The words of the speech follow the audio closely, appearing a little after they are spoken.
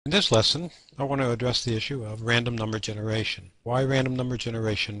In this lesson, I want to address the issue of random number generation. Why random number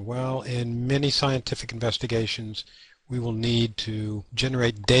generation? Well, in many scientific investigations, we will need to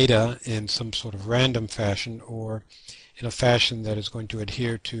generate data in some sort of random fashion or in a fashion that is going to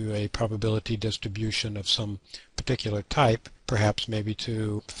adhere to a probability distribution of some particular type, perhaps maybe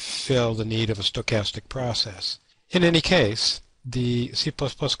to fill the need of a stochastic process. In any case, the C++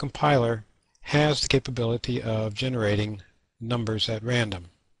 compiler has the capability of generating numbers at random.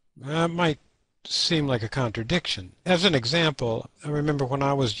 That might seem like a contradiction. As an example, I remember when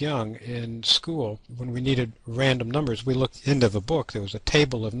I was young in school, when we needed random numbers, we looked into the book. There was a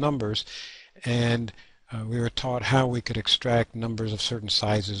table of numbers, and we were taught how we could extract numbers of certain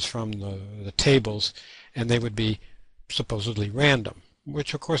sizes from the tables, and they would be supposedly random,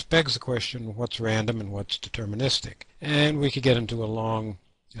 which of course begs the question, what's random and what's deterministic? And we could get into a long,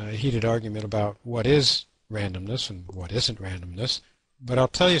 heated argument about what is randomness and what isn't randomness. But I'll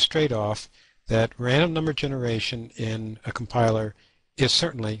tell you straight off that random number generation in a compiler is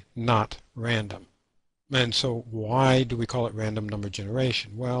certainly not random. And so why do we call it random number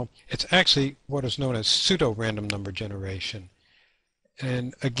generation? Well, it's actually what is known as pseudo-random number generation.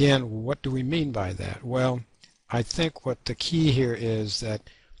 And again, what do we mean by that? Well, I think what the key here is that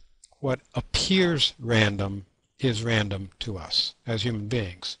what appears random is random to us as human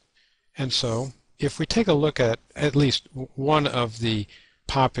beings. And so if we take a look at least one of the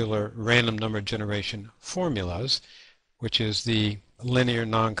popular random number generation formulas, which is the linear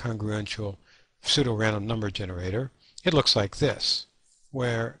non-congruential pseudo-random number generator, it looks like this,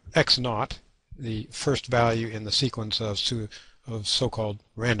 where x0, the first value in the sequence of so-called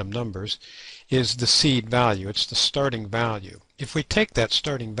random numbers, is the seed value. It's the starting value. If we take that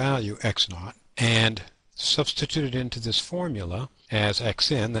starting value, x0, and substitute it into this formula as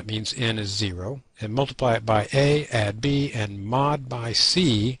xn, that means n is 0, and multiply it by a, add b, and mod by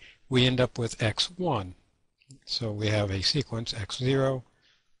c, we end up with x1. So we have a sequence x0,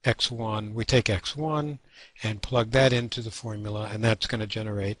 x1. We take x1 and plug that into the formula, and that's going to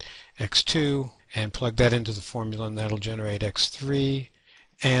generate x2, and plug that into the formula, and that'll generate x3,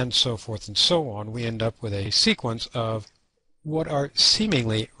 and so forth and so on. We end up with a sequence of what are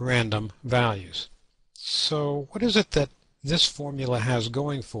seemingly random values. So what is it that this formula has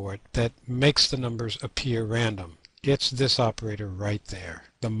going for it that makes the numbers appear random? It's this operator right there,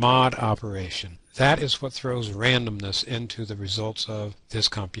 the mod operation. That is what throws randomness into the results of this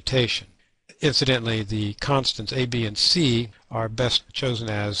computation. Incidentally, the constants a, b, and c are best chosen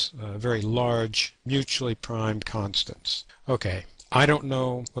as very large, mutually primed constants. Okay. I don't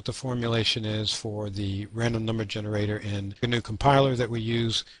know what the formulation is for the random number generator in the new compiler that we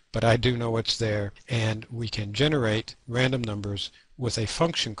use, but I do know it's there, and we can generate random numbers with a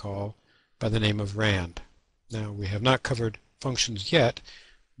function call by the name of rand. Now, we have not covered functions yet,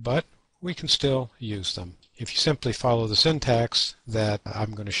 but we can still use them. If you simply follow the syntax that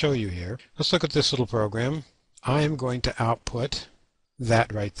I'm going to show you here, let's look at this little program. I am going to output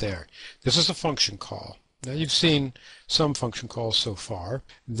that right there. This is a function call. Now, you've seen some function calls so far.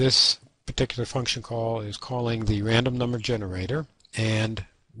 This particular function call is calling the random number generator, and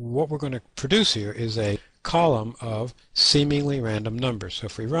what we're going to produce here is a column of seemingly random numbers. So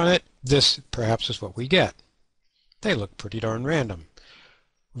if we run it, this perhaps is what we get. They look pretty darn random.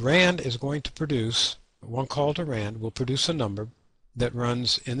 Rand is going to produce, one call to rand will produce a number that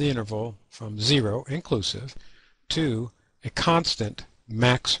runs in the interval from 0 inclusive to a constant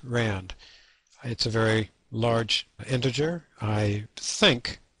max rand. It's a very large integer. I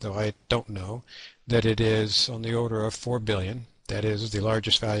think, though I don't know, that it is on the order of 4 billion. That is the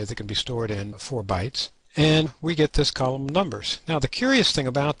largest value that can be stored in 4 bytes. And we get this column of numbers. Now, the curious thing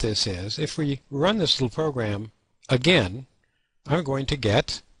about this is, if we run this little program again, I'm going to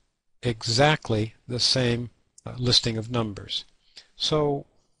get exactly the same listing of numbers. So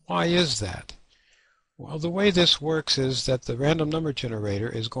why is that? Well, the way this works is that the random number generator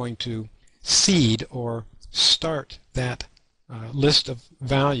is going to seed or start that list of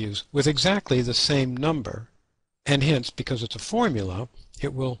values with exactly the same number, and hence, because it's a formula,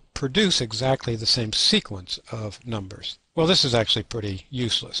 it will produce exactly the same sequence of numbers. Well, this is actually pretty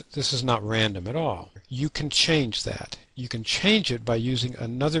useless. This is not random at all. You can change that. You can change it by using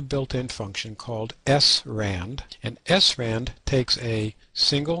another built-in function called srand, and srand takes a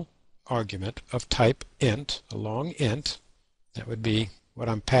single argument of type int, a long int. That would be what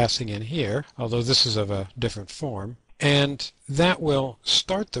I'm passing in here, although this is of a different form, and that will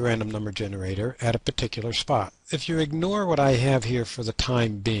start the random number generator at a particular spot. If you ignore what I have here for the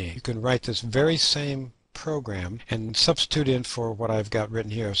time being, you can write this very same program and substitute in for what I've got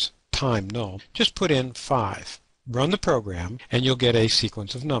written here as time null. Just put in 5. run the program, and you'll get a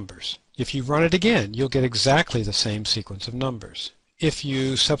sequence of numbers. If you run it again, you'll get exactly the same sequence of numbers. If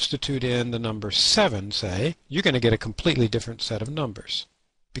you substitute in the number 7, say, you're going to get a completely different set of numbers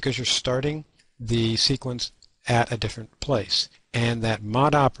because you're starting the sequence at a different place. And that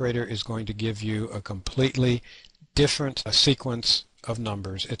mod operator is going to give you a completely different sequence of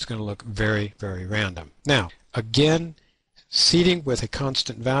numbers. It's going to look very, very random. Now, again, seeding with a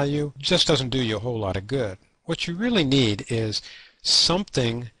constant value just doesn't do you a whole lot of good. What you really need is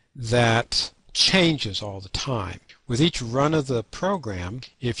something that changes all the time. With each run of the program,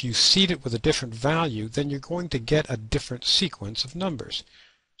 if you seed it with a different value, then you're going to get a different sequence of numbers.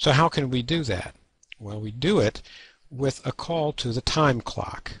 So how can we do that? Well, we do it with a call to the time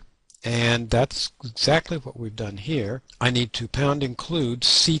clock. And that's exactly what we've done here. I need to #include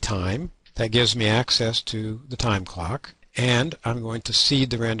ctime. That gives me access to the time clock. And I'm going to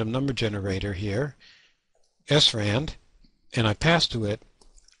seed the random number generator here, srand, and I pass to it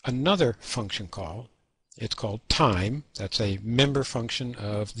another function call. It's called time. That's a member function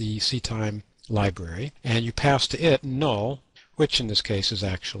of the ctime library. And you pass to it null, which in this case is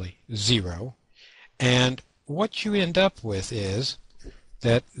actually 0. And what you end up with is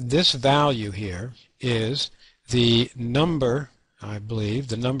that this value here is the number, I believe,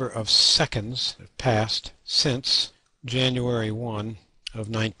 the number of seconds passed since January 1 of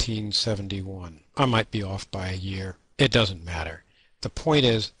 1971. I might be off by a year. It doesn't matter. The point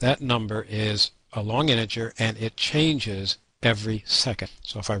is that number is a long integer and it changes every second.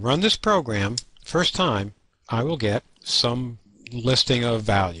 So if I run this program first time, I will get some listing of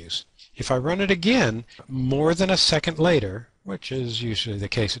values. If I run it again more than a second later, which is usually the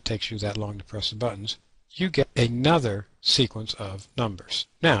case, it takes you that long to press the buttons, you get another sequence of numbers.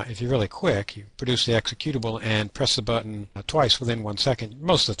 Now, if you're really quick, you produce the executable and press the button twice within 1 second.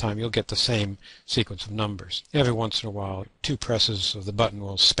 Most of the time, you'll get the same sequence of numbers. Every once in a while, 2 presses of the button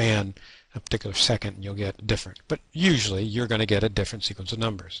will span a particular second, and you'll get different. But usually, you're going to get a different sequence of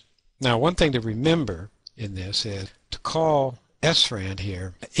numbers. Now, one thing to remember in this is to call srand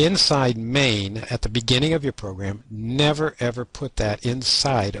here inside main at the beginning of your program. Never ever put that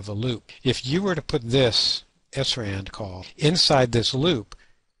inside of a loop. If you were to put this srand call inside this loop,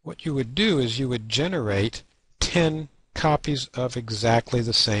 what you would do is you would generate 10 copies of exactly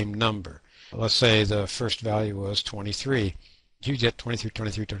the same number. Let's say the first value was 23. You get 23,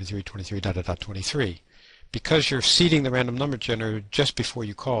 23, 23, 23, dot, dot, dot, 23. Because you're seeding the random number generator just before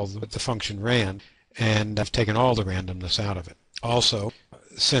you call the function rand, and I've taken all the randomness out of it. Also,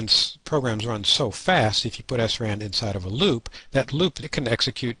 since programs run so fast, if you put srand inside of a loop, that loop it can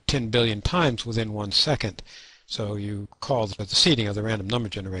execute 10 billion times within 1 second. So you call the seeding of the random number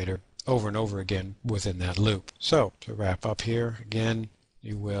generator over and over again within that loop. So to wrap up here, again,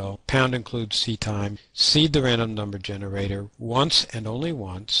 you will #include ctime, seed the random number generator once and only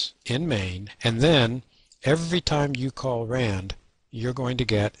once in main, and then every time you call rand, you're going to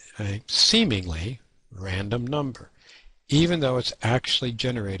get a seemingly random number, even though it's actually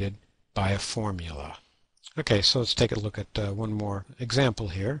generated by a formula. Okay, so let's take a look at one more example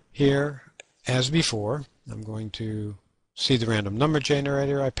here. Here, as before, I'm going to see the random number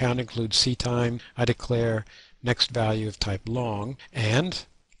generator. I #include ctime. I declare next value of type long, and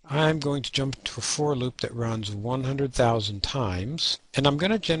I'm going to jump to a for loop that runs 100,000 times, and I'm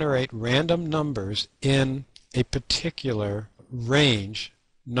going to generate random numbers in a particular range,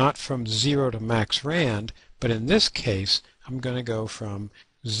 not from 0 to max rand, but in this case, I'm going to go from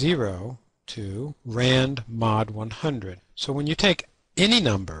 0 to rand mod 100. So when you take any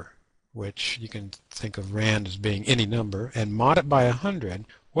number, which you can think of rand as being any number, and mod it by 100,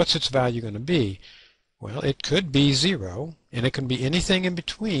 what's its value going to be? Well, it could be 0, and it can be anything in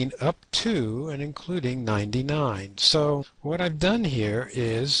between up to and including 99. So what I've done here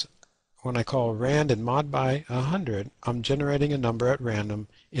is, when I call rand and mod by 100, I'm generating a number at random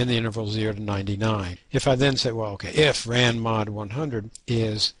in the interval 0 to 99. If I then say, well, okay, if rand mod 100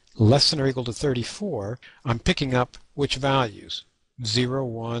 is less than or equal to 34, I'm picking up which values? 0,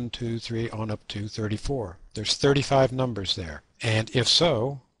 1, 2, 3, on up to 34. There's 35 numbers there. And if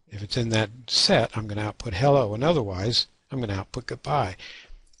so, if it's in that set, I'm going to output hello, and otherwise, I'm going to output goodbye.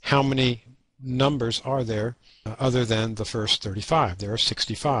 How many numbers are there other than the first 35? There are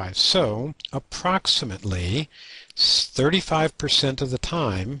 65. So approximately 35% of the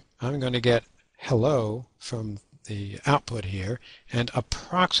time, I'm going to get hello from the output here, and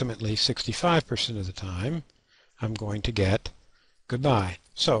approximately 65% of the time, I'm going to get goodbye.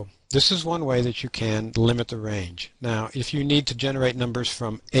 So this is one way that you can limit the range. Now, if you need to generate numbers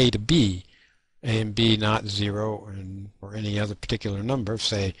from A to B, A and B not 0 or any other particular number.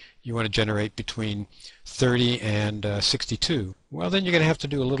 Say you want to generate between 30 and 62. Well, then you're going to have to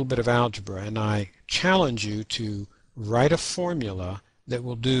do a little bit of algebra, and I challenge you to write a formula that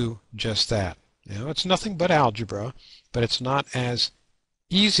will do just that. You know, it's nothing but algebra, but it's not as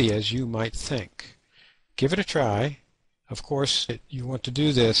easy as you might think. Give it a try. Of course, you want to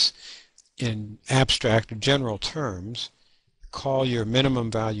do this in abstract or general terms. Call your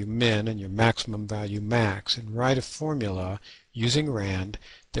minimum value min and your maximum value max, and write a formula using RAND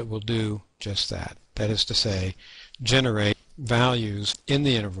that will do just that. That is to say, generate values in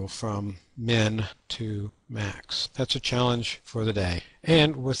the interval from min to max. That's a challenge for the day.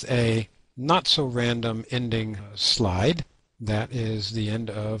 And with a not so random ending slide, that is the end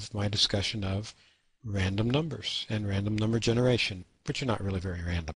of my discussion of random numbers and random number generation, which are not really very random.